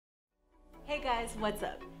Hey guys, what's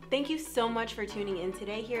up? Thank you so much for tuning in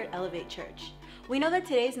today here at Elevate Church. We know that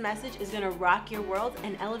today's message is going to rock your world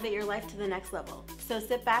and elevate your life to the next level. So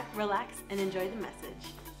sit back, relax, and enjoy the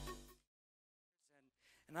message.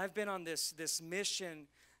 And I've been on this mission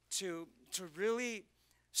to really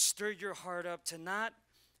stir your heart up, to not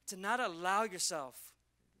allow yourself.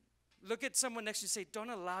 Look at someone next to you and say, don't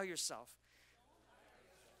allow yourself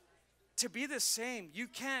to be the same. You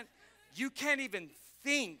can't even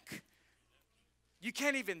think. You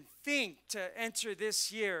can't even think to enter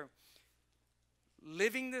this year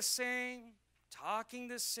living the same, talking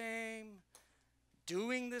the same,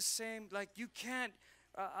 doing the same. Like you can't.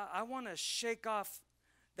 I want to shake off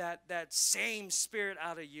that same spirit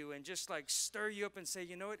out of you and just like stir you up and say,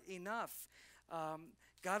 you know what, enough.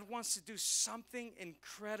 God wants to do something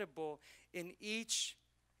incredible in each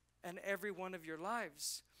and every one of your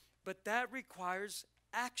lives. But that requires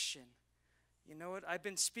action. You know what? I've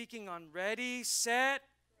been speaking on ready, set.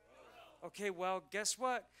 Okay, well, guess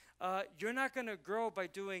what? You're not going to grow by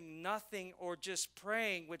doing nothing or just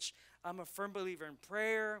praying, which I'm a firm believer in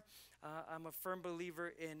prayer. I'm a firm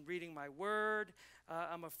believer in reading my word.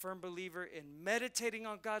 I'm a firm believer in meditating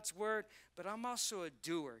on God's word, but I'm also a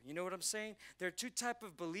doer. You know what I'm saying? There are two types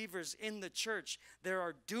of believers in the church. There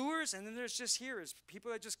are doers, and then there's just hearers.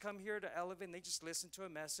 People that just come here to Elevate, and they just listen to a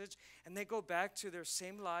message, and they go back to their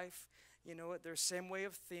same life, you know what, their same way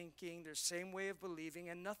of thinking, their same way of believing,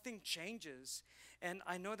 and nothing changes. And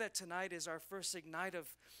I know that tonight is our first Ignite of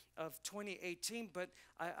 2018, but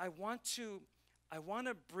I want to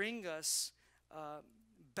bring us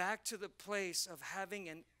back to the place of having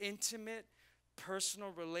an intimate,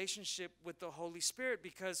 personal relationship with the Holy Spirit.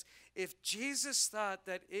 Because if Jesus thought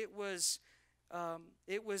that it was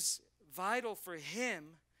vital for him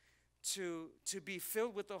to be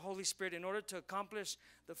filled with the Holy Spirit in order to accomplish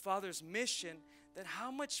the Father's mission, then how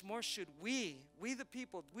much more should we the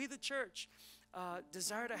people, we the church,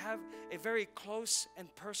 desire to have a very close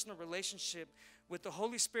and personal relationship with the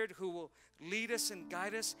Holy Spirit, who will lead us and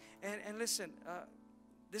guide us. And listen,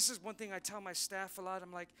 this is one thing I tell my staff a lot.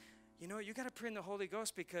 I'm like, you know what, you got to pray in the Holy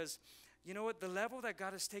Ghost, because you know what, the level that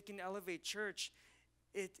God has taken to Elevate Church,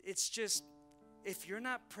 it's just, if you're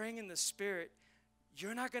not praying in the Spirit,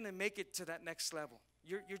 you're not going to make it to that next level.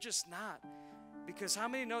 You're just not. Because how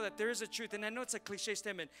many know that there is a truth? And I know it's a cliche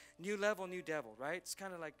statement, new level, new devil, right? It's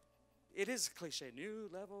kind of like, it is a cliche, new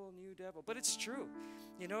level, new devil. But it's true.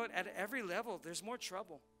 You know what? At every level, there's more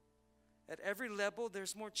trouble. At every level,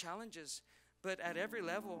 there's more challenges. But at every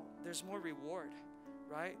level, there's more reward,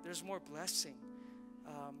 right? There's more blessing.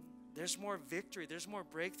 There's more victory. There's more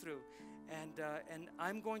breakthrough. And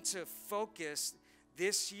I'm going to focus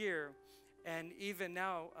this year, and even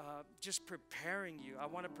now, just preparing you. I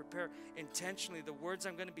want to prepare intentionally. The words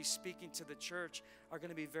I'm going to be speaking to the church are going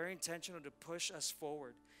to be very intentional to push us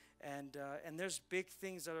forward. And there's big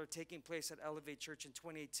things that are taking place at Elevate Church in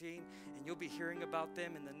 2018, and you'll be hearing about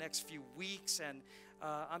them in the next few weeks. And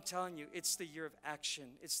I'm telling you, it's the year of action.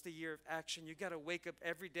 It's the year of action. You got to wake up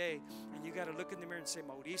every day, and you got to look in the mirror and say,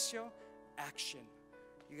 Mauricio, action.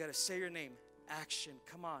 You got to say your name, action.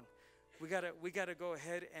 Come on. We got to go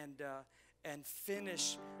ahead and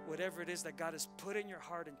finish whatever it is that God has put in your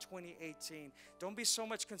heart in 2018. Don't be so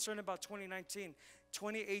much concerned about 2019.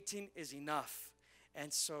 2018 is enough.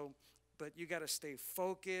 And so, but you got to stay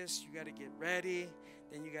focused. You got to get ready.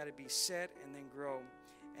 Then you got to be set and then grow.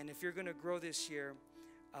 And if you're going to grow this year,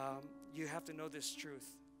 you have to know this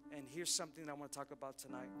truth. And here's something I want to talk about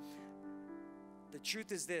tonight. The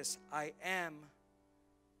truth is this: I am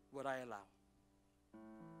what I allow.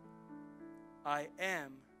 I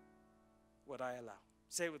am what I allow.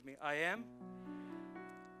 Say it with me. I am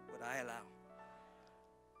what I allow.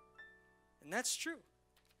 And that's true.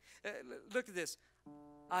 Look at this.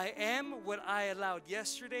 I am what I allowed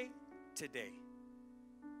yesterday, today.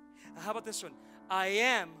 How about this one? I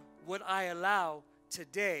am what I allow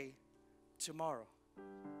today, tomorrow.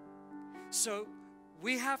 So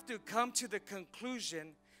we have to come to the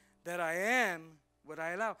conclusion that I am what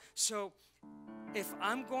I allow. So if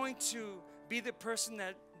I'm going to be the person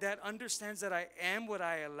that understands that I am what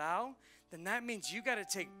I allow, then that means you got to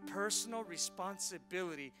take personal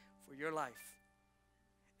responsibility for your life.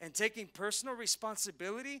 And taking personal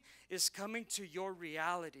responsibility is coming to your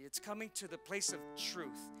reality. It's coming to the place of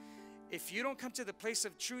truth. If you don't come to the place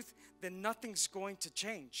of truth, then nothing's going to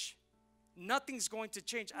change. Nothing's going to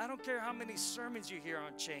change. I don't care how many sermons you hear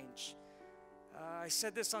on change. I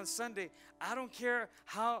said this on Sunday. I don't care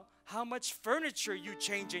how much furniture you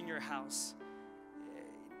change in your house.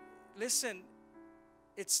 Listen,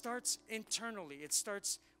 it starts internally. It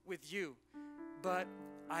starts with you. But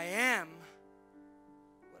I am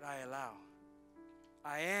what I allow.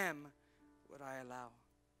 I am what I allow.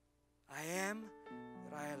 I am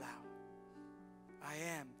what I allow. I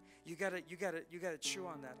am. You gotta chew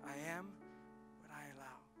on that. I am what I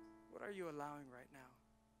allow. What are you allowing right now?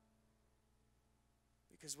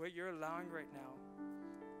 Because what you're allowing right now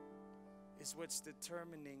is what's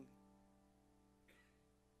determining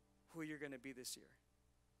who you're going to be this year.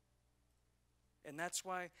 And that's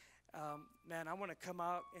why, man, I want to come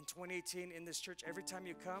out in 2018 in this church. Every time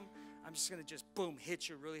you come, I'm just going to just, boom, hit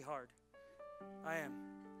you really hard. I am.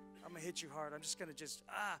 I'm going to hit you hard. I'm just going to just,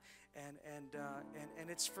 and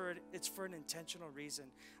it's for an intentional reason.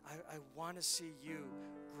 I want to see you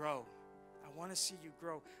grow. I want to see you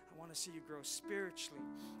grow. I want to see you grow spiritually.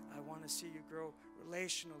 I want to see you grow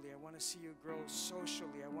relationally. I want to see you grow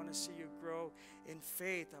socially. I want to see you grow in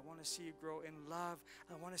faith. I want to see you grow in love.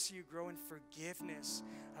 I want to see you grow in forgiveness.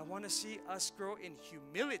 I want to see us grow in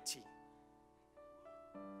humility.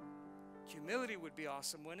 Humility would be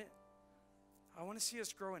awesome, wouldn't it? I want to see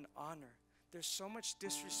us grow in honor. There's so much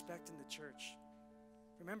disrespect in the church.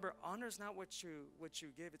 Remember, honor is not what you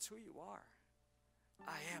give, it's who you are.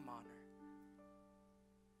 I am honor.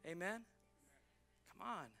 Amen? Come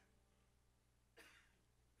on.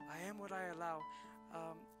 I am what I allow.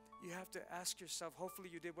 You have to ask yourself, hopefully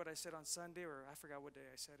you did what I said on Sunday, or I forgot what day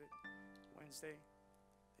I said it, Wednesday,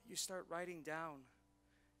 that you start writing down,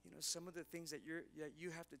 some of the things that you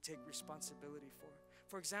have to take responsibility for.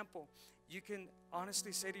 For example, you can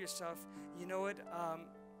honestly say to yourself, you know what,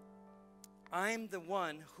 I'm the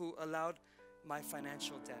one who allowed my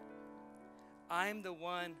financial debt. I'm the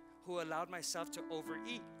one who allowed myself to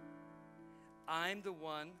overeat. I'm the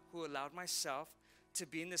one who allowed myself to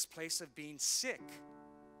be in this place of being sick.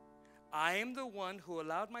 I am the one who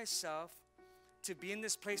allowed myself to be in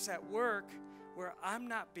this place at work where I'm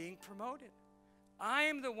not being promoted. I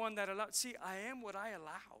am the one that allowed. See, I am what I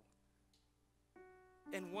allow.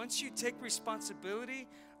 And once you take responsibility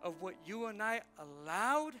of what you and I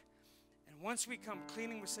allowed, and once we come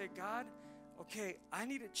clean and we say, God, okay, I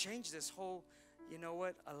need to change this whole,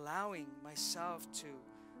 allowing myself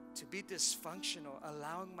to be dysfunctional,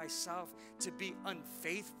 allowing myself to be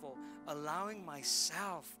unfaithful, allowing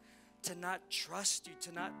myself to not trust you,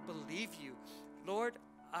 to not believe you. Lord,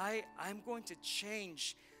 I'm going to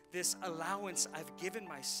change this allowance I've given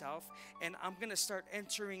myself, and I'm going to start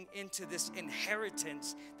entering into this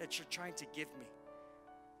inheritance that you're trying to give me.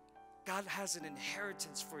 God has an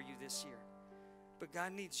inheritance for you this year, but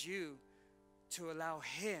God needs you to allow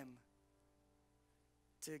Him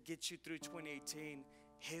to get you through 2018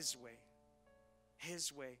 His way.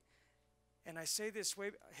 His way. And I say this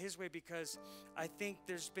way, His way, because I think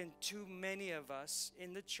there's been too many of us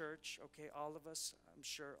in the church, okay, all of us, I'm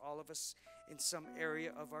sure all of us in some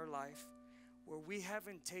area of our life, where we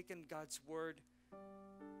haven't taken God's word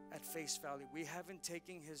at face value. We haven't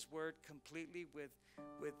taken His word completely with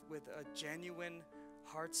a genuine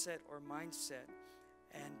heart set or mindset.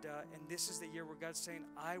 And this is the year where God's saying,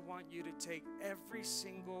 I want you to take every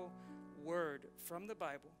single word from the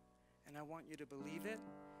Bible, and I want you to believe it,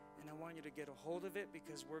 and I want you to get a hold of it,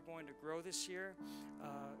 because we're going to grow this year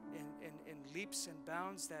in leaps and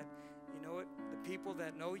bounds that, you know what, the people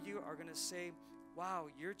that know you are going to say, wow,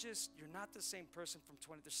 you're not the same person from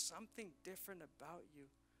 20. There's something different about you.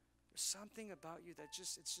 There's something about you that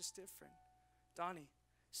it's just different. Donnie,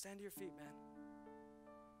 stand to your feet, man.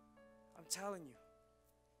 I'm telling you.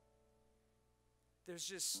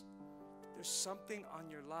 There's something on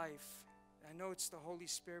your life. I know it's the Holy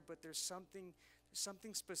Spirit, but there's something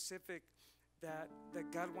specific that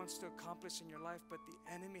God wants to accomplish in your life, but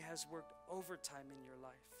the enemy has worked overtime in your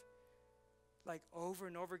life. Like over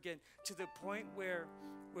and over again, to the point where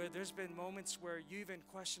there's been moments where you even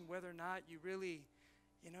question whether or not you really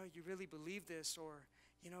believe this, or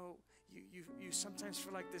you sometimes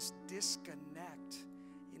feel like this disconnect,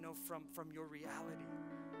 from your reality.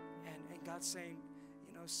 And God's saying,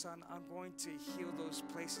 son, I'm going to heal those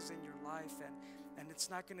places in your life, and it's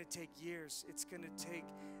not going to take years. It's going to take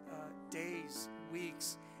days,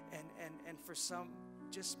 weeks, and for some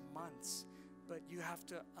just months. But you have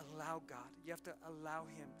to allow God. You have to allow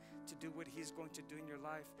Him to do what He's going to do in your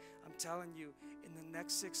life. I'm telling you, in the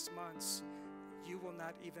next 6 months, you will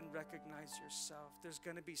not even recognize yourself. There's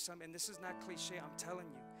going to be and this is not cliche, I'm telling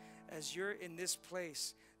you, as you're in this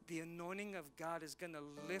place, the anointing of God is going to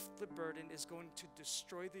lift the burden, is going to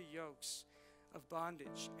destroy the yokes of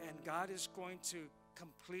bondage. And God is going to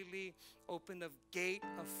completely open the gate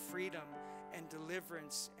of freedom and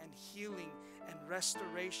deliverance and healing and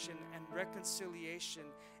restoration and reconciliation.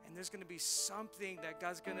 And there's going to be something that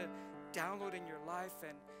God's going to download in your life.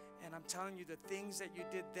 And I'm telling you, the things that you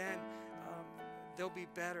did then, they'll be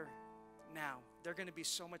better now. they're going to be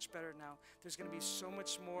so much better now. There's going to be so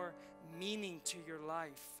much more meaning to your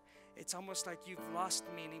life. It's almost like you've lost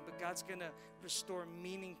meaning, but God's going to restore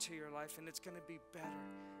meaning to your life, and it's going to be better.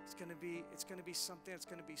 It's going to be something that's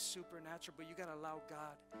going to be supernatural, but you got to allow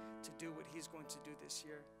God to do what He's going to do this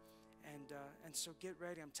year. And so get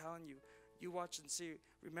ready. I'm telling you, you watch and see.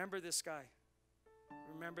 Remember this guy.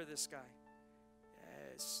 Remember this guy.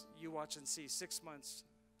 As you watch and see. 6 months.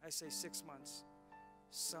 I say 6 months.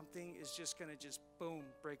 Something is just going to just boom,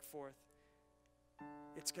 break forth.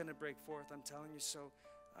 It's going to break forth, I'm telling you. So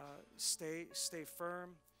stay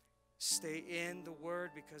firm. Stay in the Word,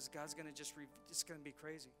 because God's going to it's going to be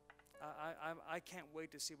crazy. I can't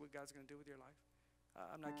wait to see what God's going to do with your life.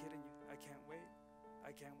 I'm not kidding you. I can't wait.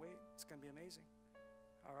 I can't wait. It's going to be amazing.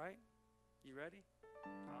 All right? You ready?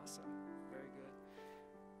 Awesome. Very good.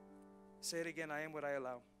 Say it again. I am what I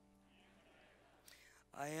allow.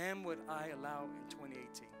 I am what I allow in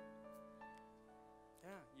 2018. Yeah,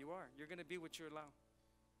 you are. You're going to be what you allow.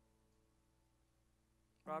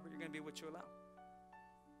 Robert, you're going to be what you allow.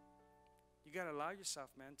 You got to allow yourself,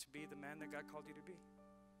 man, to be the man that God called you to be.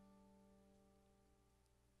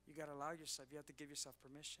 You got to allow yourself. You have to give yourself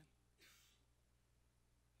permission.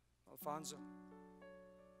 Alfonso,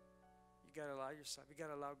 you got to allow yourself. You got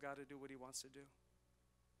to allow God to do what He wants to do.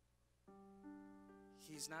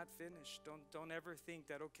 He's not finished. Don't ever think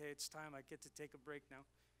that, okay, it's time. I get to take a break now.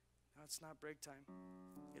 No, it's not break time.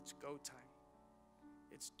 It's go time.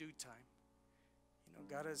 It's due time. You know,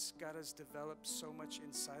 God has developed so much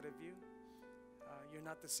inside of you. You're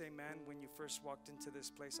not the same man when you first walked into this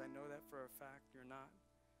place. I know that for a fact. You're not.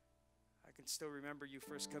 I can still remember you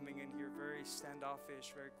first coming in here, very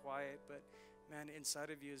standoffish, very quiet. But man, inside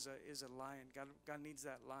of you is a lion. God needs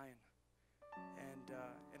that lion.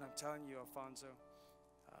 And I'm telling you, Alfonso,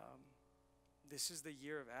 this is the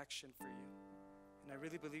year of action for you. And I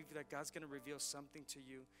really believe that God's going to reveal something to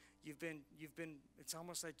you. You've been. It's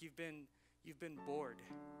almost like you've been bored.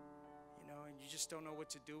 And you just don't know what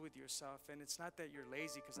to do with yourself. And it's not that you're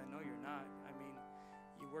lazy, because I know you're not. I mean,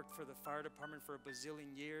 you worked for the fire department for a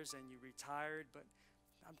bazillion years and you retired, but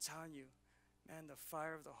I'm telling you, man, the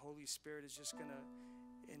fire of the Holy Spirit is just going to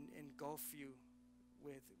engulf you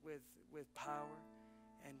with power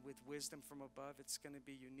and with wisdom from above. It's going to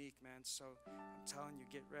be unique, man. So I'm telling you,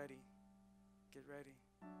 get ready. Get ready.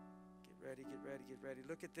 Get ready, get ready, get ready.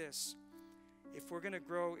 Look at this. If we're going to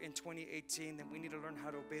grow in 2018, then we need to learn how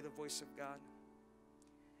to obey the voice of God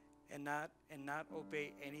and not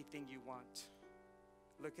obey anything you want.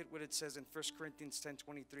 Look at what it says in 1 Corinthians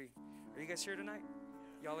 10:23. Are you guys here tonight?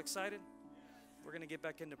 Y'all excited? We're going to get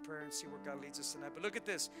back into prayer and see where God leads us tonight. But look at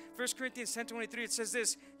this. 1 Corinthians 10:23, it says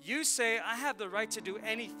this. You say, I have the right to do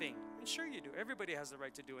anything. And sure you do. Everybody has the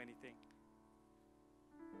right to do anything.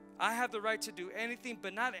 I have the right to do anything,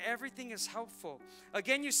 but not everything is helpful.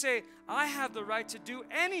 Again, you say, I have the right to do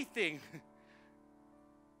anything.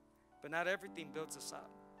 But not everything builds us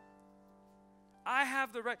up. I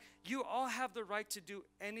have the right. You all have the right to do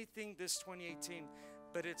anything this 2018,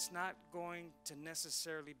 but it's not going to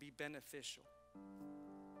necessarily be beneficial.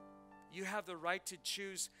 You have the right to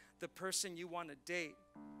choose the person you want to date,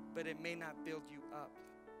 but it may not build you up.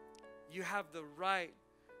 You have the right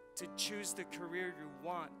to choose the career you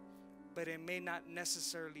want, but it may not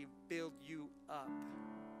necessarily build you up.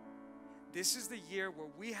 This is the year where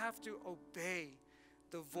we have to obey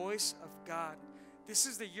the voice of God. This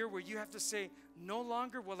is the year where you have to say, no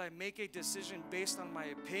longer will I make a decision based on my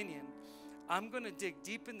opinion. I'm going to dig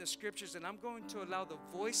deep in the scriptures, and I'm going to allow the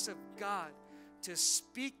voice of God to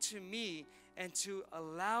speak to me and to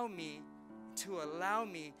allow me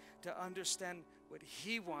to understand what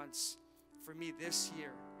He wants for me this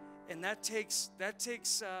year. And that takes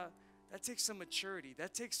some maturity.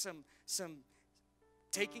 That takes some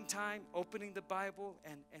taking time, opening the Bible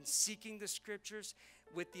and seeking the scriptures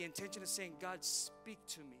with the intention of saying, God, speak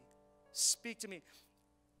to me. Speak to me.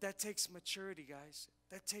 That takes maturity, guys.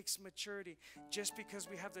 That takes maturity. Just because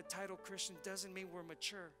we have the title Christian doesn't mean we're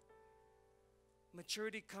mature.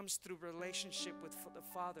 Maturity comes through relationship with the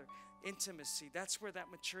Father, intimacy. That's where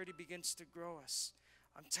that maturity begins to grow us.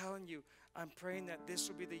 I'm telling you, I'm praying that this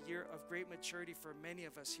will be the year of great maturity for many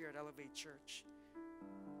of us here at Elevate Church.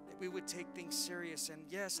 That we would take things serious. And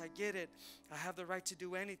yes, I get it. I have the right to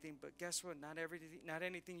do anything. But guess what? Not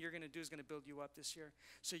anything you're going to do is going to build you up this year.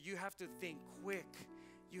 So you have to think quick.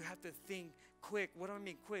 You have to think quick. What do I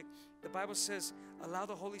mean quick? The Bible says, allow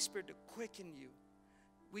the Holy Spirit to quicken you.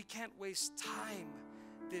 We can't waste time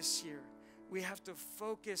this year. We have to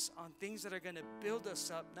focus on things that are going to build us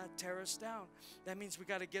up, not tear us down. That means we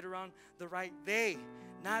got to get around the right they.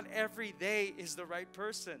 Not every they is the right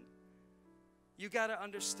person. You got to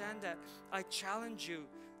understand that. I challenge you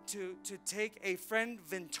to take a friend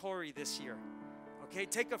inventory this year. Okay,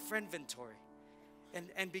 take a friend inventory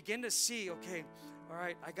and begin to see, okay, all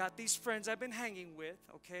right, I got these friends I've been hanging with,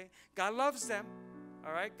 okay? God loves them,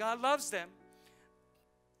 all right? God loves them,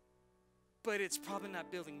 but it's probably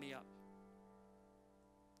not building me up.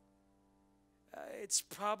 It's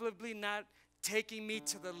probably not taking me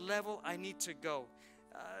to the level I need to go.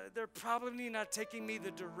 They're probably not taking me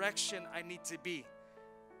the direction I need to be.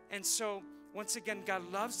 And so, once again,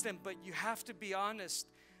 God loves them, but you have to be honest.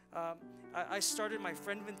 I started my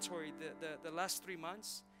friend inventory the last 3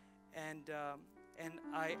 months, and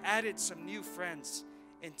I added some new friends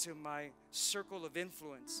into my circle of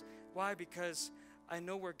influence. Why? Because I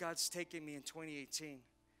know where God's taking me in 2018.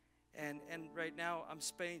 And right now, I'm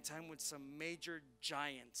spending time with some major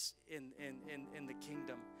giants in the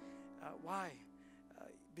kingdom. Why?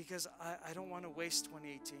 Because I don't want to waste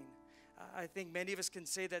 2018. I think many of us can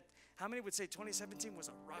say that. How many would say 2017 was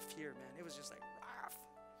a rough year, man? It was just like rough.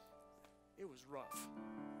 It was rough.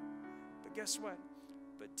 But guess what?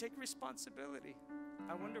 But take responsibility.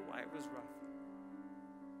 I wonder why it was rough.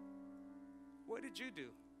 What did you do?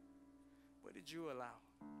 What did you allow?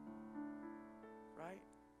 Right?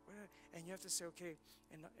 And you have to say, okay,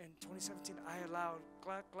 in 2017, I allowed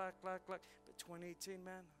clack. But 2018,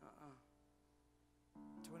 man,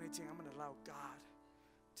 2018, I'm going to allow God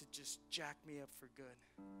to just jack me up for good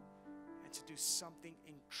and to do something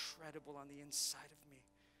incredible on the inside of me.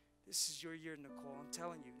 This is your year, Nicole. I'm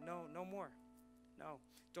telling you. No more. No.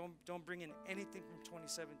 Don't bring in anything from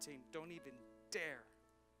 2017. Don't even dare.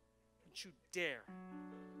 Don't you dare.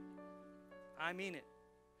 I mean it.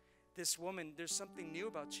 This woman, there's something new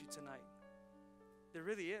about you tonight. There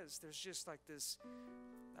really is. There's just like this,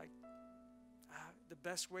 the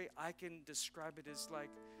best way I can describe it is like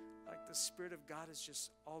the Spirit of God is just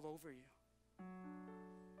all over you.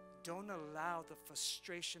 Don't allow the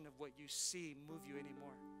frustration of what you see move you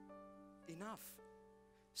anymore. Enough.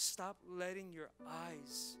 Stop letting your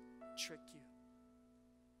eyes trick you.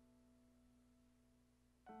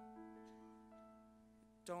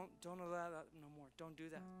 Don't allow that no more. Don't do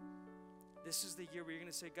that. This is the year where you're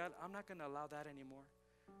going to say, God, I'm not going to allow that anymore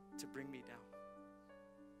to bring me down.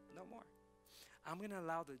 No more. I'm going to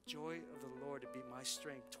allow the joy of the Lord to be my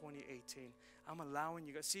strength 2018. I'm allowing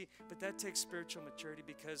you guys. See, but that takes spiritual maturity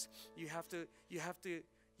because you have to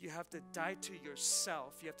die to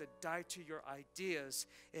yourself. You have to die to your ideas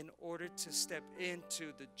in order to step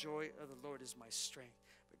into the joy of the Lord is my strength.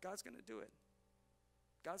 But God's going to do it.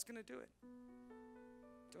 God's going to do it.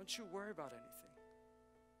 Don't you worry about anything.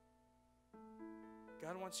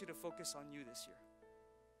 God wants you to focus on you this year.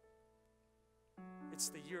 It's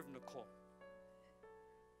the year of Nicole.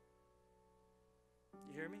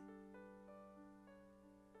 You hear me?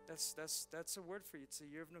 That's a word for you. It's the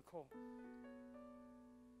year of Nicole.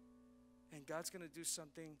 And God's going to do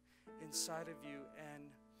something inside of you.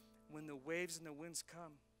 And when the waves and the winds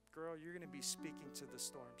come, girl, you're going to be speaking to the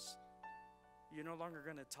storms. You're no longer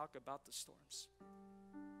going to talk about the storms.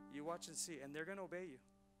 You watch and see, and they're going to obey you.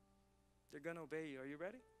 They're going to obey you. Are you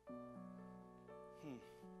ready?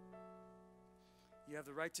 You have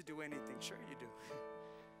the right to do anything. Sure you do.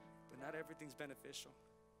 But not everything's beneficial.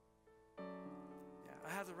 Yeah,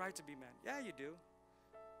 I have the right to be mad. Yeah, you do.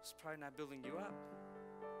 It's probably not building you up.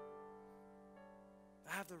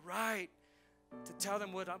 I have the right to tell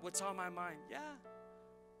them what's on my mind. Yeah.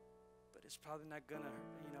 But it's probably not going to,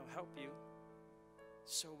 help you.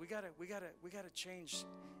 So we gotta change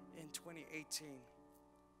in 2018.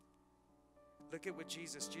 Look at what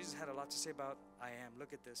Jesus had a lot to say about I am.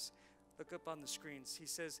 Look at this. Look up on the screens. He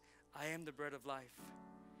says, I am the bread of life.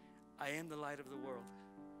 I am the light of the world.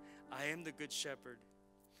 I am the good shepherd.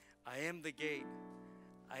 I am the gate.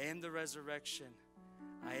 I am the resurrection.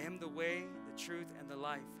 I am the way, the truth, and the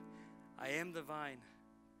life. I am the vine.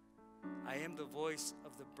 I am the voice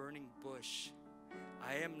of the burning bush.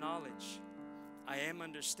 I am knowledge. I am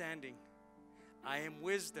understanding. I am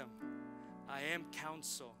wisdom. I am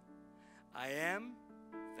counsel. I am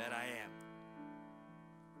that I am.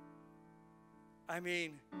 I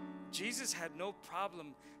mean, Jesus had no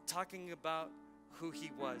problem talking about who he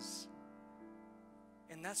was.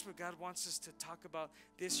 And that's what God wants us to talk about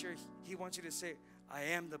this year. He wants you to say, I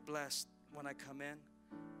am the blessed when I come in,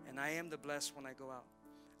 and I am the blessed when I go out.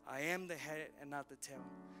 I am the head and not the tail.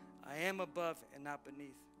 I am above and not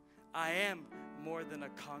beneath. I am more than a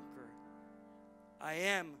conqueror. I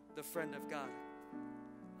am the friend of God.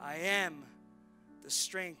 I am the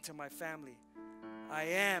strength to my family. I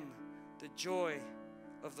am the joy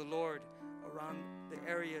of the Lord around the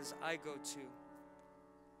areas I go to.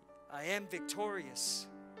 I am victorious.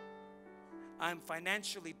 I'm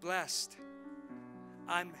financially blessed.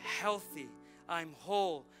 I'm healthy. I'm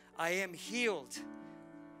whole. I am healed.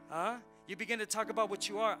 Huh? You begin to talk about what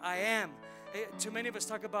you are. I am. Too many of us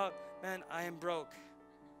talk about, man, I am broke.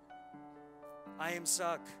 I am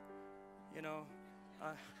suck. You know,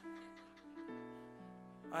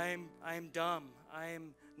 I am dumb. I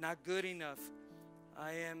am not good enough.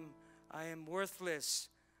 I am worthless.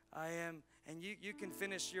 And you can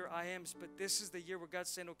finish your I ams, but this is the year where God's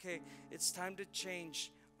saying, okay, it's time to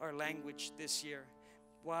change our language this year.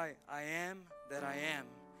 Why? I am that I am.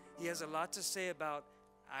 He has a lot to say about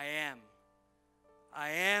I am. I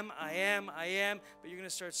am, I am, I am, but you're going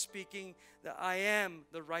to start speaking that I am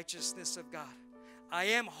the righteousness of God. I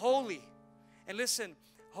am holy. And listen,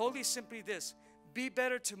 holy is simply this: be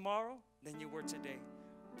better tomorrow than you were today.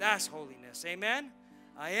 That's holiness. Amen?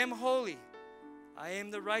 I am holy. I am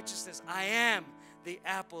the righteousness. I am the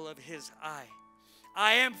apple of his eye.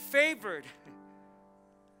 I am favored.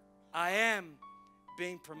 I am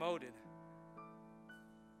being promoted.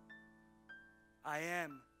 I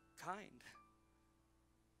am kind.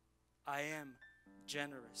 I am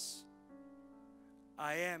generous.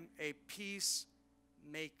 I am a peacemaker.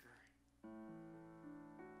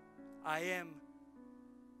 I am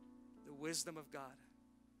the wisdom of God.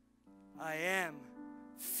 I am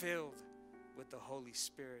filled with the Holy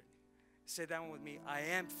Spirit. Say that one with me. I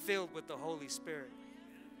am filled with the Holy Spirit.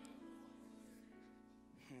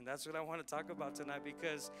 That's what I want to talk about tonight,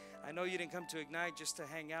 because I know you didn't come to Ignite just to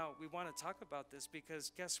hang out. We want to talk about this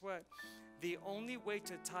because guess what? The only way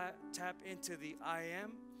to tap into the I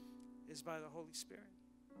am is by the Holy Spirit.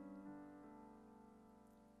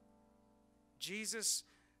 Jesus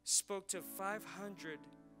spoke to 500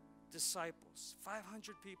 disciples,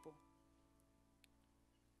 500 people,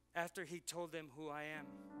 after he told them who I am.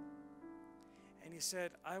 And he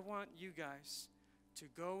said, I want you guys to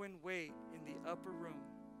go and wait in the upper room,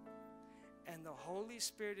 and the Holy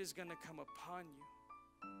Spirit is going to come upon you,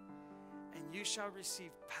 and you shall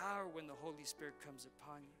receive power when the Holy Spirit comes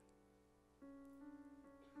upon you.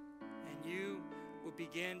 And you will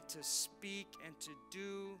begin to speak and to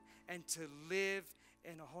do and to live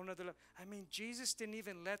in a whole nother level. I mean, Jesus didn't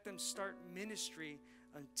even let them start ministry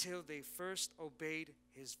until they first obeyed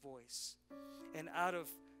his voice. And out of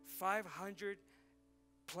 500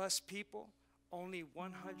 plus people, only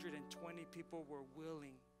 120 people were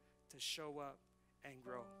willing to show up and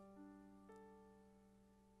grow.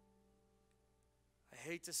 I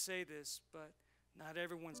hate to say this, but not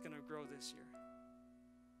everyone's going to grow this year.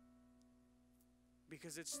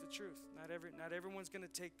 Because it's the truth. Not everyone's going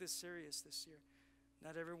to take this serious this year.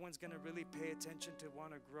 Not everyone's going to really pay attention to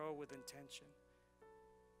want to grow with intention.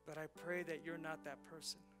 But I pray that you're not that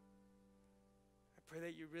person. I pray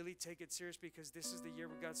that you really take it serious, because this is the year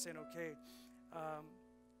where God's saying, okay,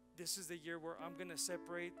 this is the year where I'm going to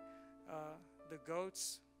separate the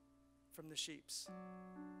goats from the sheeps.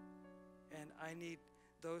 And I need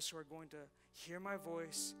those who are going to hear my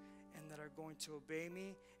voice and that are going to obey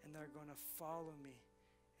me and that are going to follow me.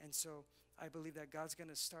 And so I believe that God's going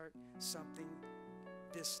to start something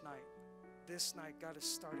this night. This night, God is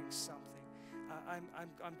starting something.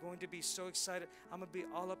 I'm going to be so excited. I'm going to be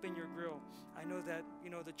all up in your grill. I know that,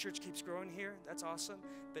 the church keeps growing here. That's awesome.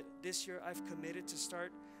 But this year, I've committed to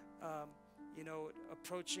start, I'm going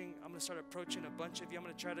to start approaching a bunch of you. I'm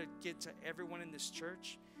going to try to get to everyone in this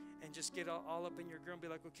church and just get all up in your grill and be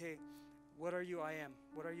like, okay, what are you? I am.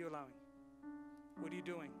 What are you allowing? What are you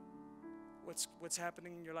doing? What's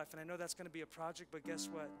happening in your life? And I know that's going to be a project, but guess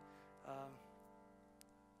what?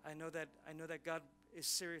 I know that God is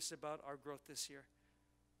serious about our growth this year.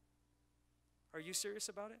 Are you serious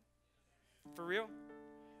about it? For real?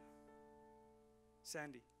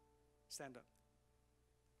 Sandy, stand up.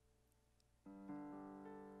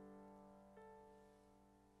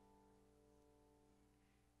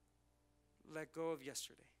 Let go of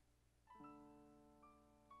yesterday.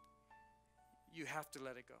 You have to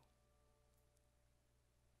let it go.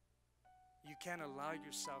 You can't allow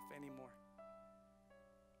yourself anymore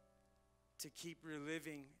to keep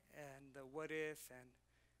reliving and the what if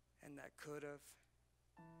and that could have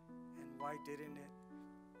and why didn't it.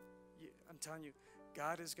 I'm telling you,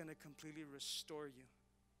 God is going to completely restore you.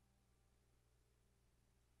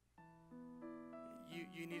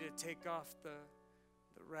 You need to take off the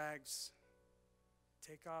rags.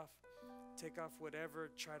 Take off whatever,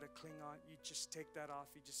 try to cling on. You just take that off.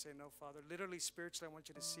 You just say, no, Father. Literally, spiritually, I want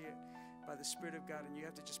you to see it by the Spirit of God. And you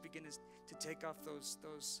have to just begin to take off those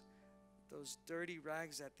dirty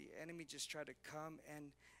rags that the enemy just try to come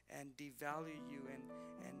and devalue you and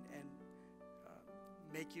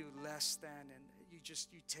make you less than. And you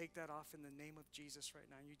you take that off in the name of Jesus right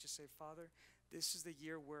now. And you just say, Father, this is the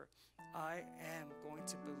year where I am going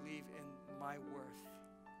to believe in my worth.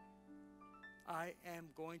 I am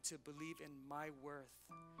going to believe in my worth.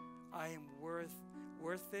 I am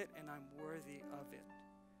worth it, and I'm worthy of it.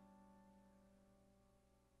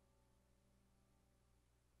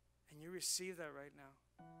 And you receive that right now.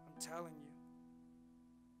 I'm telling you.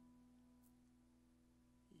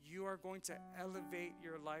 You are going to elevate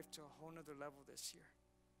your life to a whole nother level this year.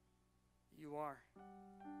 You are.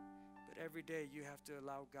 But every day you have to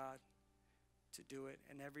allow God to do it.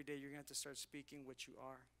 And every day you're going to have to start speaking what you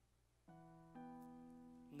are,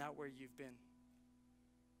 not where you've been.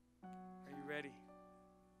 Are you ready?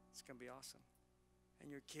 It's going to be awesome.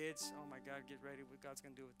 And your kids, oh my God, get ready what God's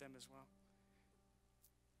going to do with them as well.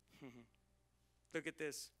 Look at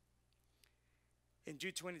this. In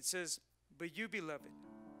Jude 20 it says, but you, beloved,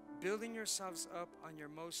 building yourselves up on your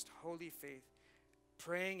most holy faith,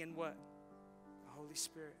 praying in what? The Holy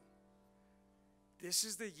Spirit. This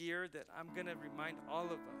is the year that I'm going to remind all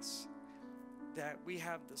of us that we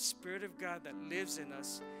have the Spirit of God that lives in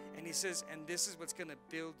us. And he says, and this is what's going to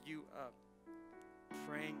build you up,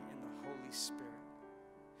 praying in the Holy Spirit.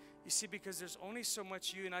 You see, because there's only so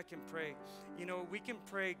much you and I can pray. You know, we can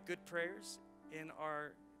pray good prayers in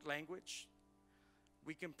our language.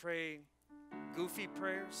 We can pray goofy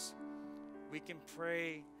prayers. We can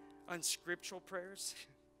pray unscriptural prayers.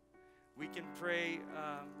 We can pray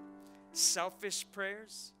selfish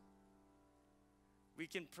prayers. We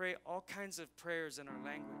can pray all kinds of prayers in our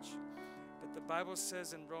language. But the Bible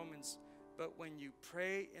says in Romans, but when you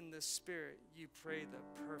pray in the Spirit, you pray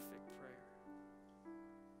the perfect prayer.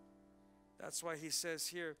 That's why he says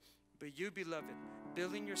here, but you, beloved,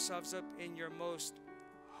 building yourselves up in your most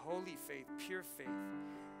holy faith, pure faith.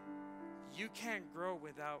 You can't grow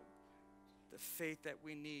without the faith that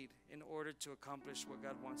we need in order to accomplish what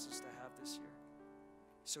God wants us to have this year.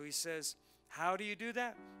 So he says, how do you do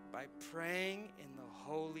that? By praying in the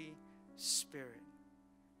Holy Spirit.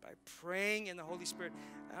 By praying in the Holy Spirit.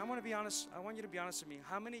 And I want to be honest, I want you to be honest with me.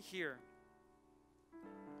 How many here,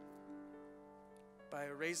 by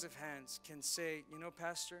a raise of hands, can say, you know,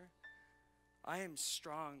 Pastor, I am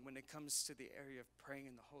strong when it comes to the area of praying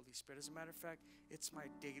in the Holy Spirit. As a matter of fact, it's my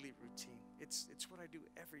daily routine. It's what I do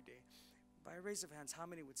every day. By a raise of hands, how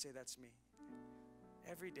many would say that's me?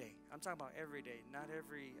 Every day. I'm talking about every day, not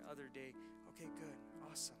every other day. Okay, good.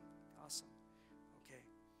 Awesome. Awesome. Okay.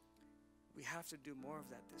 We have to do more of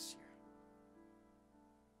that this year.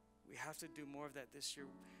 We have to do more of that this year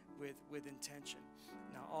with intention.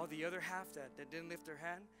 Now, all the other half that didn't lift their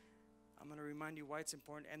hand, I'm going to remind you why it's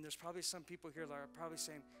important. And there's probably some people here that are probably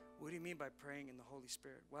saying, what do you mean by praying in the Holy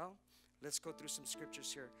Spirit? Well, let's go through some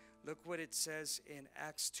scriptures here. Look what it says in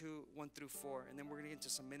Acts 2, 1 through 4. And then we're going to get into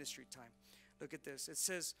some ministry time. Look at this. It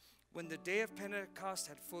says, when the day of Pentecost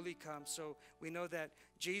had fully come, so we know that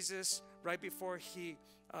Jesus, right before he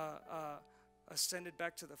ascended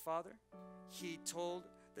back to the Father, he told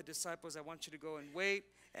the disciples, I want you to go and wait.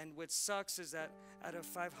 And what sucks is that out of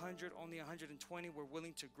 500, only 120 were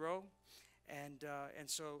willing to grow. And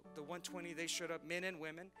so the 120, they showed up, men and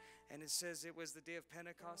women. And it says it was the day of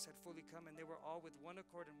Pentecost had fully come, and they were all with one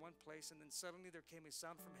accord in one place. And then suddenly there came a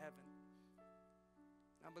sound from heaven.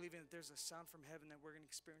 I'm believing that there's a sound from heaven that we're going to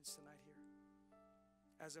experience tonight here,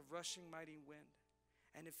 as of rushing mighty wind.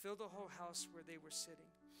 And it filled the whole house where they were sitting.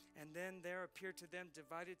 And then there appeared to them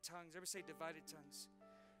divided tongues. Everybody say divided tongues.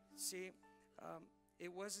 See,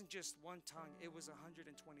 it wasn't just one tongue. It was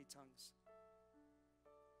 120 tongues.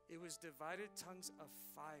 It was divided tongues of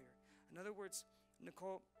fire. In other words,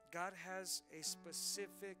 Nicole, God has a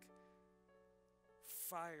specific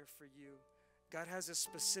fire for you. God has a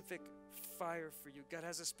specific fire for you. God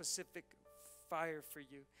has a specific fire for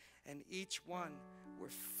you. And each one were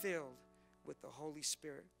filled with the Holy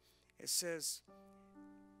Spirit. It says,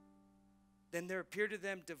 then there appeared to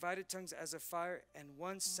them divided tongues as of fire, and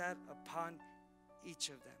one sat upon each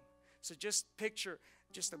of them. So just picture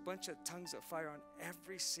just a bunch of tongues of fire on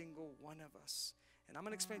every single one of us. And I'm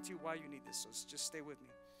going to explain to you why you need this, so just stay with me.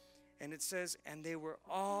 And it says, and they were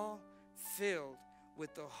all filled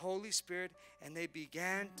with the Holy Spirit, and they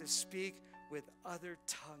began to speak with other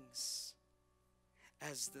tongues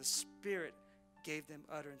as the Spirit gave them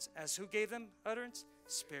utterance. As who gave them utterance?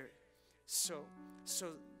 Spirit. So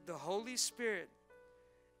the Holy Spirit,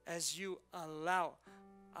 as you allow,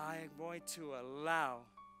 I am going to allow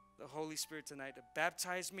the Holy Spirit tonight to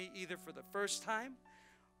baptize me either for the first time,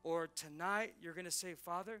 or tonight you're going to say,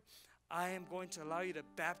 Father, I am going to allow you to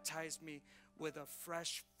baptize me with a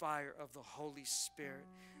fresh fire of the Holy Spirit.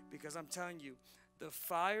 Because I'm telling you, the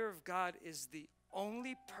fire of God is the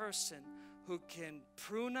only person who can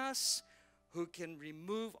prune us, who can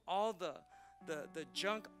remove all the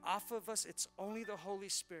junk off of us. It's only the Holy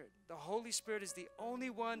Spirit. The Holy Spirit is the only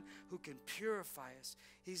one who can purify us.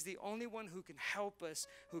 He's the only one who can help us,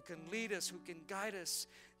 who can lead us, who can guide us.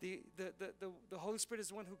 The Holy Spirit is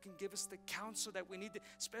the one who can give us the counsel that we need,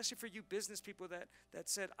 especially for you business people that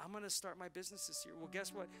said, I'm going to start my business this year. Well,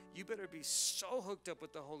 guess what? You better be so hooked up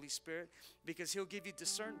with the Holy Spirit, because He'll give you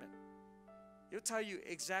discernment. He'll tell you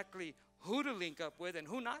exactly who to link up with and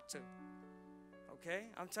who not to. Okay,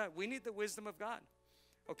 I'm telling you, we need the wisdom of God.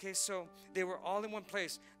 Okay, so they were all in one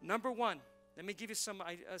place. Number one, let me give you some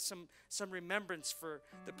remembrance for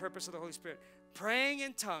the purpose of the Holy Spirit. Praying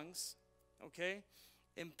in tongues, okay,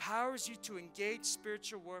 empowers you to engage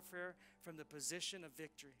spiritual warfare from the position of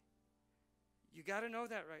victory. You got to know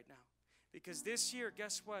that right now, because this year,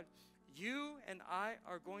 guess what? You and I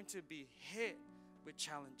are going to be hit with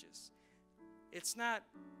challenges. It's not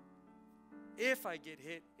if I get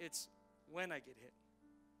hit, it's when I get hit.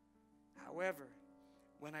 However,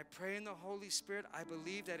 when I pray in the Holy Spirit, I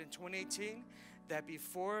believe that in 2018, that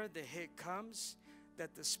before the hit comes,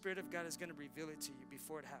 that the Spirit of God is going to reveal it to you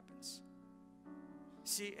before it happens.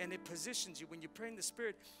 See, and it positions you. When you pray in the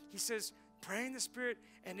Spirit, He says, pray in the Spirit,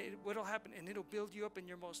 and what'll happen, and it'll build you up in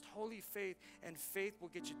your most holy faith, and faith will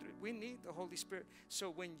get you through it. We need the Holy Spirit. So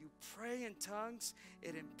when you pray in tongues,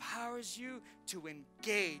 it empowers you to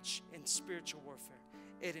engage in spiritual warfare.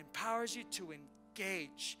 It empowers you to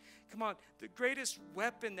engage. Come on, the greatest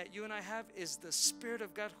weapon that you and I have is the Spirit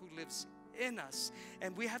of God who lives in us.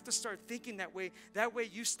 And we have to start thinking that way. That way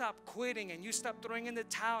you stop quitting, and you stop throwing in the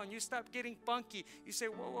towel, and you stop getting funky. You say,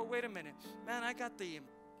 whoa, wait a minute. Man, I got the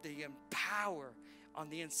power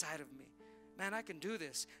on the inside of me. Man, I can do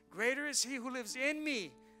this. Greater is He who lives in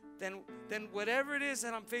me than whatever it is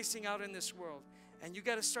that I'm facing out in this world. And you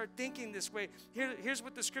got to start thinking this way. Here's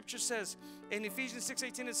what the scripture says. In Ephesians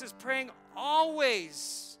 6:18, it says, praying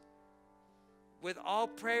always with all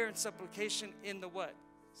prayer and supplication in the what?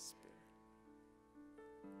 Spirit.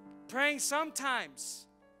 Praying sometimes.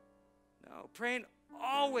 No, praying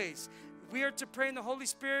always. We are to pray in the Holy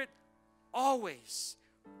Spirit always.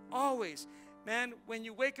 Always. Man, when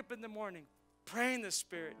you wake up in the morning, pray in the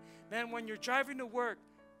Spirit. Man, when you're driving to work,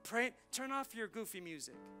 pray. Turn off your goofy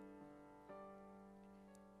music.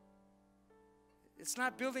 It's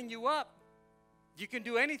not building you up. You can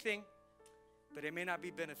do anything, but it may not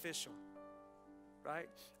be beneficial, right?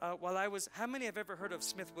 How many have ever heard of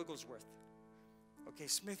Smith Wigglesworth? Okay,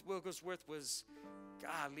 Smith Wigglesworth was,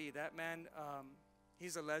 golly, that man,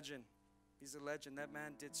 he's a legend. He's a legend. That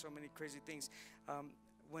man did so many crazy things.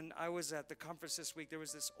 When I was at the conference this week, there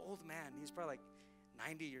was this old man. He's probably like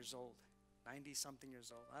 90 years old, 90-something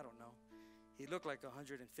years old. I don't know. He looked like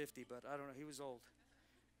 150, but I don't know. He was old.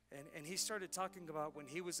 And he started talking about when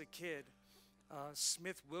he was a kid,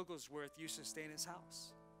 Smith Wigglesworth used to stay in his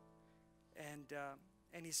house.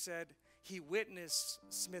 And he said he witnessed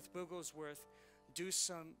Smith Wigglesworth do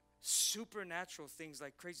some supernatural things,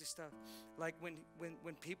 like crazy stuff. Like when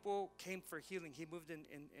people came for healing, he moved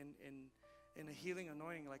in a healing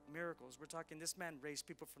anointing, like miracles. We're talking, this man raised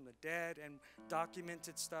people from the dead and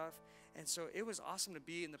documented stuff. And so it was awesome to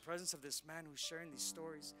be in the presence of this man who's sharing these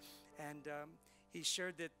stories. And he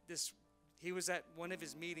shared that he was at one of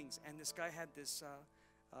his meetings, and this guy had this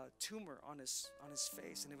tumor on his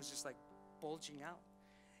face, and it was just like bulging out.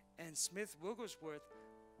 And Smith Wigglesworth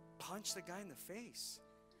punched the guy in the face,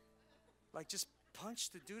 like just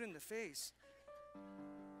punched the dude in the face.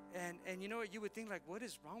 And you know what? You would think, like, what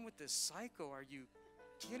is wrong with this psycho? Are you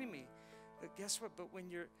kidding me? But guess what? But when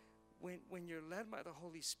you're led by the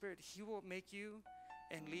Holy Spirit, He will make you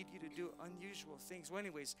and lead you to do unusual things. Well,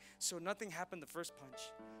 anyways, so nothing happened the first punch.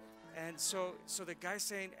 And so the guy's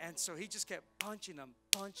saying, and so he just kept punching him.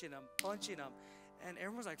 And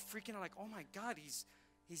everyone's like freaking out, like, oh my God, he's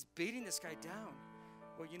beating this guy down.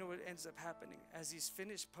 Well, you know what ends up happening? As he's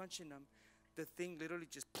finished punching him, the thing literally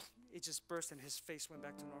just burst, and his face went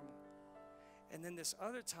back to normal. And then this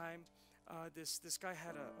other time, this guy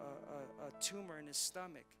had a tumor in his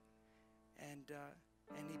stomach.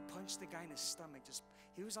 And he punched the guy in his stomach.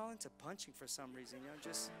 He was all into punching for some reason, you know,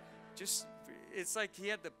 just it's like he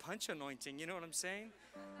had the punch anointing, you know what I'm saying?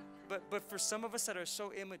 But for some of us that are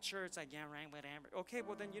so immature, it's like, yeah, right, whatever. Okay,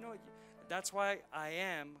 well then, you know, that's why I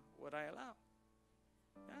am what I allow.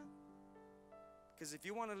 Yeah. Because if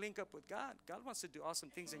you want to link up with God, God wants to do awesome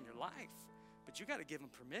things in your life, but you got to give Him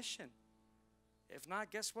permission. If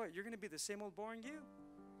not, guess what? You're going to be the same old boring you.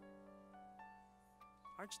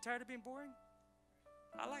 Aren't you tired of being boring?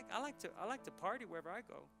 I like to party wherever I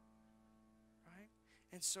go, right?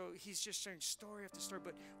 And so he's just sharing story after story.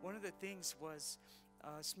 But one of the things was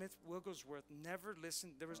Smith Wigglesworth never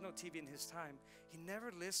listened. There was no TV in his time. He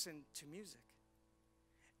never listened to music.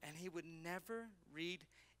 And he would never read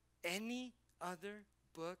any other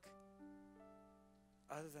book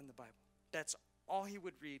other than the Bible. That's all he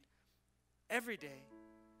would read every day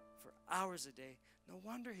for hours a day. No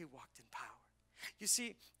wonder he walked in power. You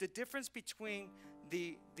see, the difference between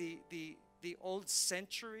the old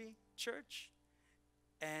century church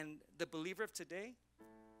and the believer of today,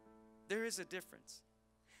 there is a difference.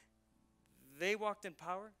 They walked in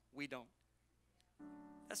power, we don't.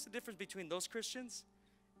 That's the difference between those Christians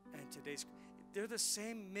and today's. They're the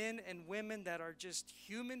same men and women that are just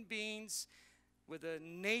human beings with a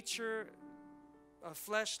nature of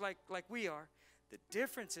flesh like we are. The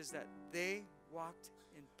difference is that they walked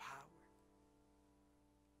in power.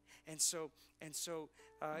 And so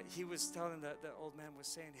he was telling the old man was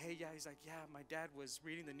saying, hey, yeah, he's like, yeah, my dad was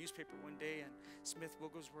reading the newspaper one day, and Smith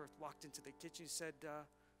Wigglesworth walked into the kitchen. He said,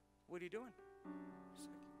 what are you doing? He's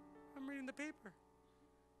like, I'm reading the paper.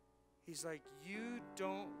 He's like, you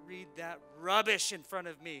don't read that rubbish in front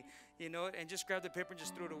of me, you know, and just grabbed the paper and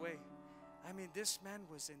just threw it away. I mean, this man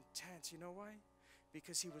was intense. You know why?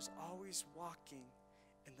 Because he was always walking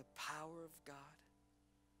in the power of God.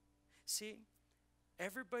 See,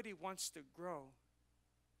 everybody wants to grow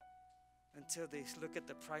until they look at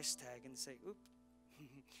the price tag and say, oop,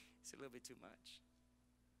 it's a little bit too much.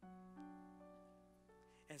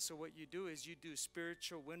 And so what you do is you do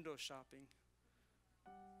spiritual window shopping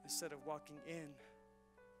instead of walking in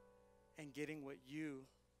and getting what you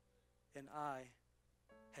and I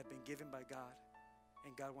have been given by God,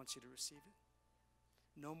 and God wants you to receive it.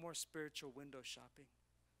 No more spiritual window shopping.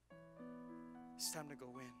 It's time to go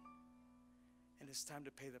in, and it's time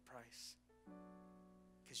to pay the price,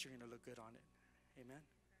 because you're going to look good on it. Amen?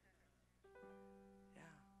 Yeah.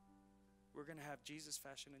 We're going to have Jesus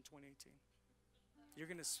fashion in 2018.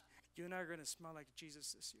 You and I are going to smell like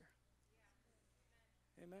Jesus this year.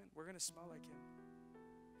 Amen. We're going to smell like him.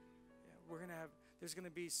 Yeah, there's going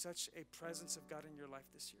to be such a presence of God in your life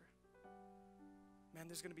this year. Man,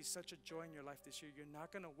 there's going to be such a joy in your life this year. You're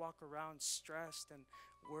not going to walk around stressed and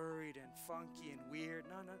worried and funky and weird.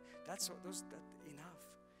 No, that's enough.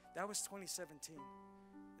 That was 2017.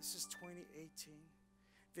 This is 2018.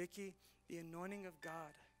 Vicky, the anointing of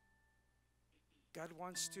God. God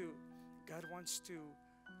wants to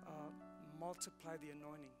multiply the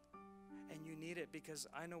anointing. And you need it, because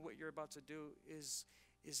I know what you're about to do is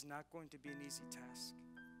not going to be an easy task.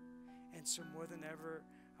 And so more than ever,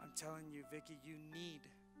 I'm telling you, Vicky, you need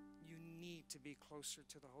to be closer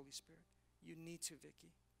to the Holy Spirit. You need to,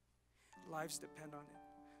 Vicky. Lives depend on it.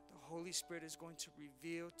 The Holy Spirit is going to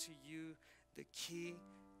reveal to you the key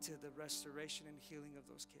to the restoration and healing of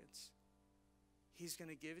those kids. He's going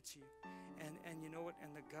to give it to you. And you know what?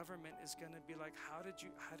 And the government is going to be like, how did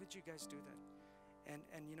you guys do that?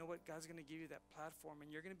 And you know what? God's going to give you that platform,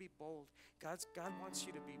 and you're going to be bold. God wants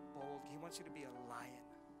you to be bold. He wants you to be a lion.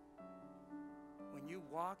 When you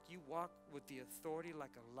walk with the authority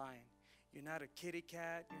like a lion. You're not a kitty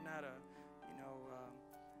cat. You're not a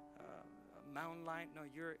mountain lion. No,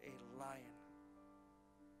 you're a lion.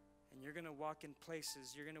 And you're going to walk in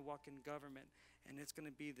places. You're going to walk in government, and it's going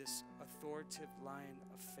to be this authoritative lion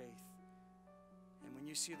of faith. And when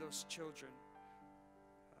you see those children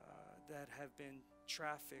that have been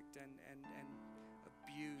trafficked and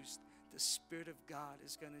abused, the Spirit of God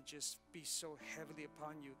is going to just be so heavily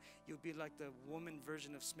upon you. You'll be like the woman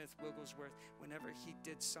version of Smith Wigglesworth. Whenever he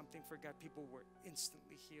did something for God, people were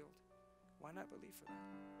instantly healed. Why not believe for that?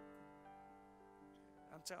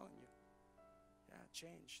 I'm telling you. Yeah,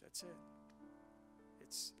 change. That's it.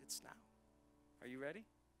 It's now. Are you ready?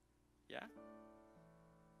 Yeah?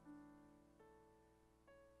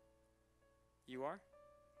 You are?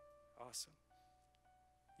 Awesome.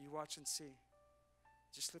 You watch and see.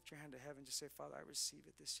 Just lift your hand to heaven. Just say, Father, I receive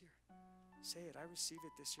it this year. Say it. I receive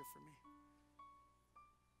it this year for me.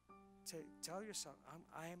 Tell yourself,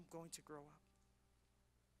 I am going to grow up.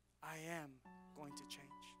 I am going to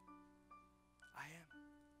change. I am.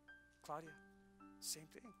 Claudia, same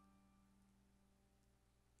thing.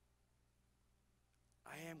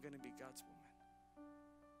 I am going to be God's woman.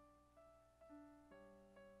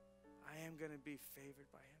 I am going to be favored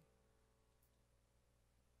by him.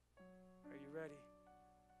 Are you ready?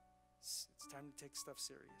 It's time to take stuff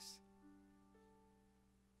serious.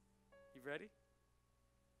 You ready?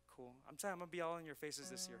 Cool. I'm telling you, I'm going to be all in your faces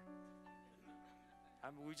this year.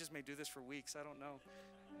 We just may do this for weeks. I don't know.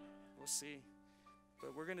 We'll see.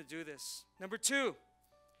 But we're going to do this. Number 2,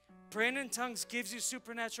 praying in tongues gives you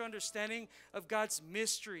supernatural understanding of God's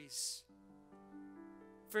mysteries.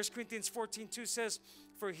 1 Corinthians 14:2 says,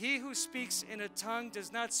 for he who speaks in a tongue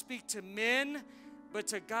does not speak to men, but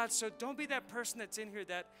to God. So don't be that person that's in here,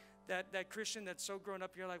 that Christian that's so grown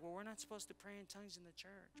up, you're like, well, we're not supposed to pray in tongues in the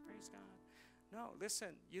church. Praise God. No, listen,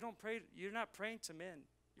 you're not praying to men.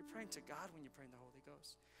 You're praying to God when you pray in the Holy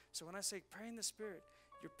Ghost. So when I say pray in the Spirit,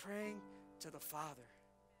 you're praying to the Father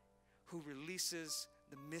who releases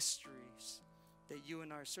the mysteries that you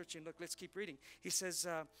and I are searching. Look, let's keep reading. He says,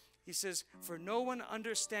 for no one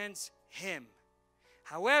understands him.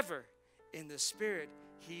 However, in the Spirit,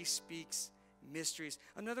 he speaks mysteries.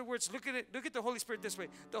 In other words, look at the Holy Spirit this way.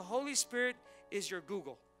 The Holy Spirit is your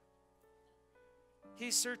Google.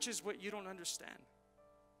 He searches what you don't understand.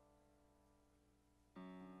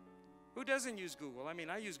 Who doesn't use Google? I mean,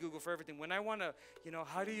 I use Google for everything. When I want to,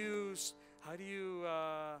 how do you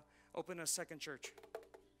open a second church?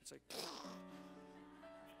 It's like,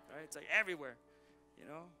 right? It's like everywhere,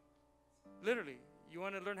 Literally, you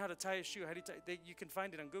want to learn how to tie a shoe. How do you tie? You can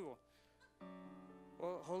find it on Google.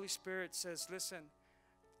 Well, Holy Spirit says, listen,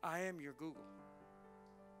 I am your Google.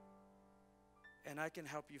 And I can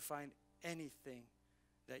help you find anything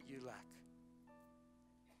that you lack.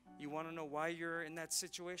 You want to know why you're in that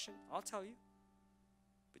situation? I'll tell you.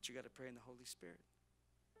 But you got to pray in the Holy Spirit.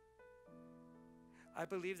 I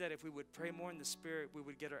believe that if we would pray more in the Spirit, we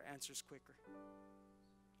would get our answers quicker.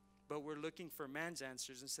 But we're looking for man's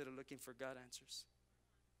answers instead of looking for God answers.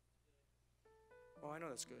 Oh, I know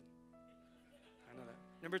that's good. I know that.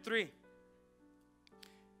 Number 3.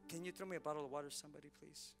 Can you throw me a bottle of water, somebody,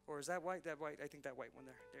 please? Or is that white? That white. I think that white one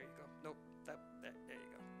there. There you go. Nope. There you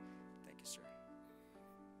go. Thank you, sir.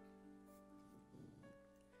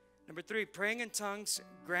 Number 3, praying in tongues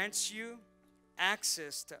grants you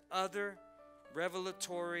access to other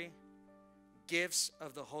revelatory gifts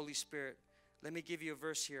of the Holy Spirit. Let me give you a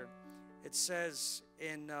verse here. It says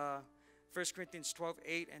in 1 Corinthians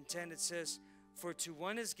 12:8 and 10, it says, for to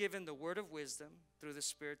one is given the word of wisdom through the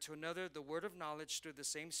Spirit, to another the word of knowledge through the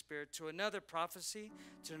same Spirit, to another prophecy,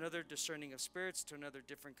 to another discerning of spirits, to another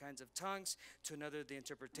different kinds of tongues, to another the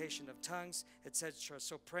interpretation of tongues, etc.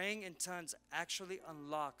 So praying in tongues actually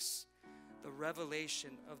unlocks the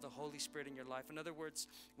revelation of the Holy Spirit in your life. In other words,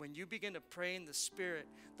 when you begin to pray in the Spirit,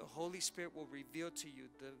 the Holy Spirit will reveal to you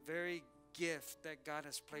the very gift that God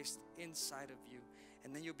has placed inside of you.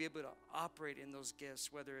 And then you'll be able to operate in those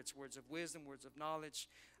gifts, whether it's words of wisdom, words of knowledge,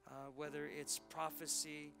 whether it's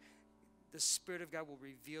prophecy. The Spirit of God will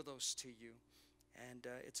reveal those to you. And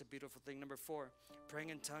it's a beautiful thing. Number 4, praying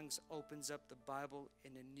in tongues opens up the Bible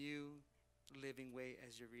in a new living way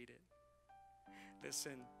as you read it.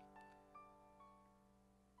 Listen,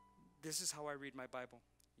 this is how I read my Bible.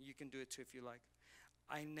 You can do it too if you like.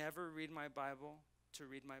 I never read my Bible to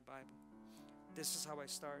read my Bible. This is how I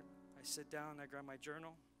start. I sit down, I grab my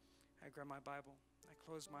journal, I grab my Bible, I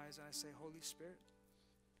close my eyes and I say, Holy Spirit,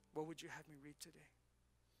 what would you have me read today?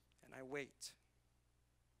 And I wait.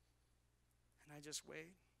 And I just wait.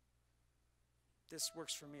 This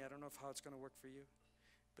works for me. I don't know how it's going to work for you.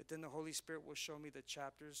 But then the Holy Spirit will show me the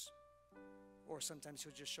chapters, or sometimes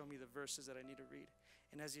he'll just show me the verses that I need to read.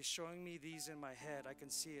 And as he's showing me these in my head, I can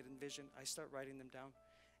see it in vision. I start writing them down.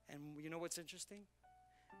 And you know what's interesting?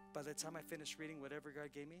 By the time I finished reading whatever God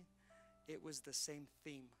gave me, it was the same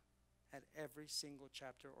theme at every single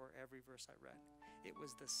chapter or every verse I read. It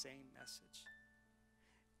was the same message.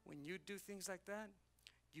 When you do things like that,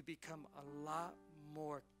 you become a lot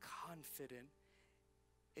more confident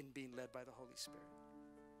in being led by the Holy Spirit.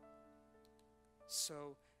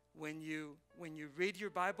 So when you read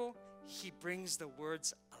your Bible, he brings the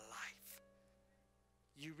words alive.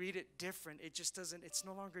 You read it different. It just doesn't, it's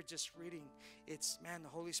no longer just reading. It's, man, the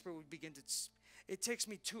Holy Spirit would begin to, it takes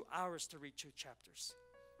me 2 hours to read 2 chapters.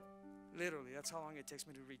 Literally, that's how long it takes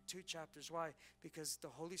me to read 2 chapters. Why? Because the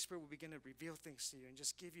Holy Spirit will begin to reveal things to you and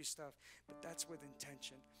just give you stuff. But that's with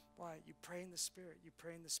intention. Why? You pray in the Spirit. You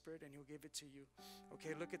pray in the Spirit and he'll give it to you.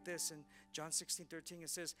 Okay, look at this. In John 16:13, it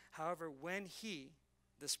says, however, when he,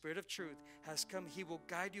 the Spirit of truth, has come, he will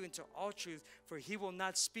guide you into all truth, for he will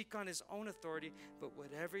not speak on his own authority, but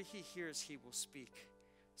whatever he hears, he will speak.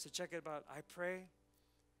 So check it out. I pray,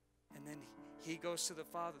 and then he goes to the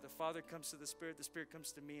Father comes to the Spirit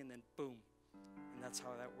comes to me, and then boom. And that's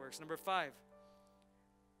how that works. Number 5,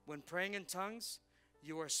 when praying in tongues,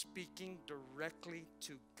 you are speaking directly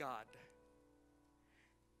to God.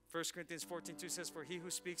 1 Corinthians 14:2 says, for he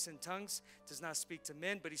who speaks in tongues does not speak to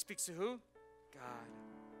men, but he speaks to who?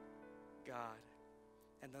 God.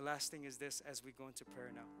 And the last thing is this as we go into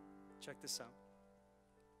prayer now. Check this out.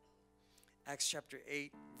 Acts chapter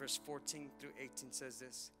 8, verse 14 through 18 says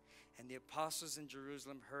this. And the apostles in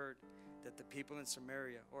Jerusalem heard that the people in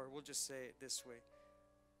Samaria, or we'll just say it this way,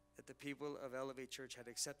 that the people of Elevate Church had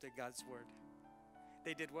accepted God's word.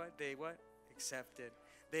 They did what? They what? Accepted.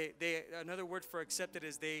 They another word for accepted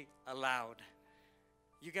is they allowed.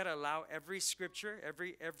 You got to allow every scripture,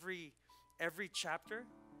 every chapter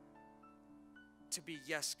to be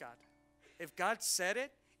yes, God. If God said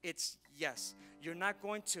it, it's yes. You're not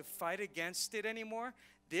going to fight against it anymore.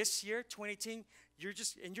 This year, 2018, you're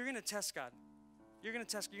going to test God. You're going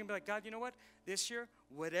to test. You're going to be like, God, you know what? This year,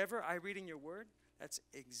 whatever I read in your word, that's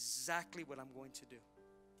exactly what I'm going to do.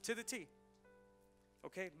 To the T.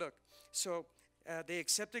 Okay, look. So they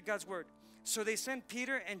accepted God's word. So they sent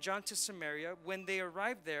Peter and John to Samaria. When they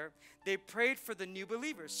arrived there, they prayed for the new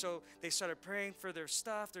believers. So they started praying for their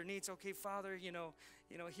stuff, their needs. Okay, Father,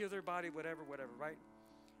 heal their body, whatever, right?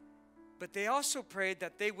 But they also prayed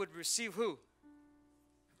that they would receive who?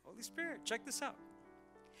 Holy Spirit. Check this out.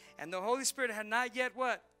 And the Holy Spirit had not yet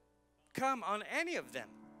what? Come on any of them.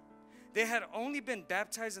 They had only been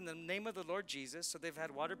baptized in the name of the Lord Jesus, so they've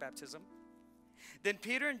had water baptism. Then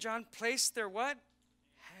Peter and John placed their what?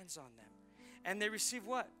 Hands on them. And they received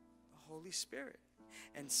what? The Holy Spirit.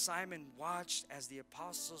 And Simon watched as the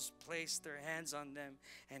apostles placed their hands on them,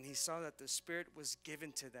 and he saw that the Spirit was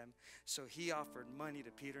given to them. So he offered money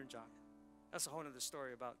to Peter and John. That's a whole other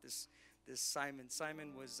story about this Simon.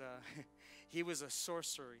 Simon was, he was a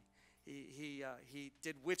sorcerer. He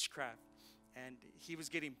did witchcraft, and he was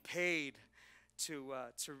getting paid to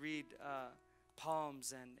read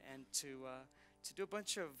palms and to do a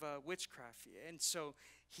bunch of witchcraft. And so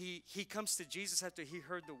he comes to Jesus after he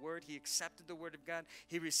heard the word. He accepted the word of God.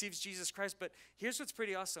 He receives Jesus Christ. But here's what's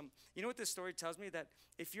pretty awesome. You know what this story tells me? That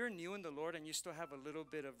if you're new in the Lord and you still have a little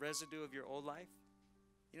bit of residue of your old life,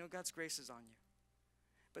 God's grace is on you.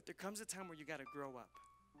 But there comes a time where you got to grow up.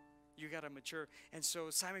 You got to mature. And so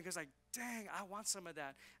Simon goes like, dang, I want some of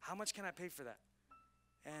that. How much can I pay for that?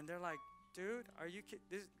 And they're like, dude, are you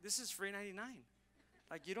kidding? This is free $99.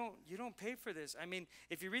 Like, you don't pay for this. I mean,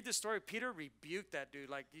 if you read the story, Peter rebuked that dude.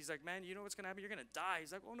 Like, he's like, man, you know what's going to happen? You're going to die.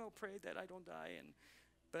 He's like, oh, no, pray that I don't die.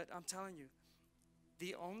 But I'm telling you,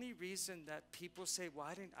 the only reason that people say, well,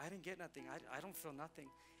 I didn't get nothing, I don't feel nothing,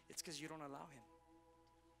 it's because you don't allow him.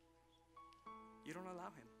 You don't allow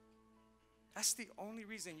him. That's the only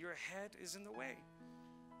reason. Your head is in the way.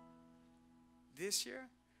 This year,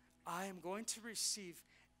 I am going to receive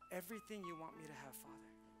everything you want me to have, Father.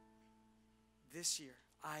 This year,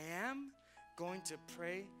 I am going to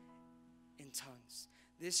pray in tongues.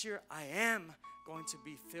 This year, I am going to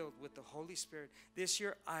be filled with the Holy Spirit. This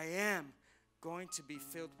year, I am going to be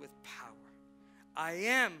filled with power. I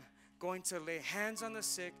am going to lay hands on the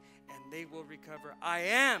sick and they will recover. I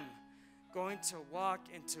am going to walk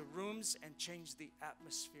into rooms and change the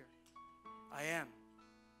atmosphere. I am.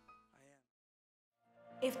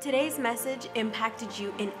 If today's message impacted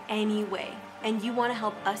you in any way and you want to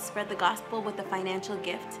help us spread the gospel with a financial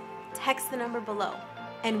gift, text the number below.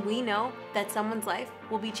 And we know that someone's life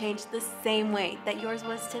will be changed the same way that yours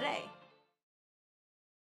was today.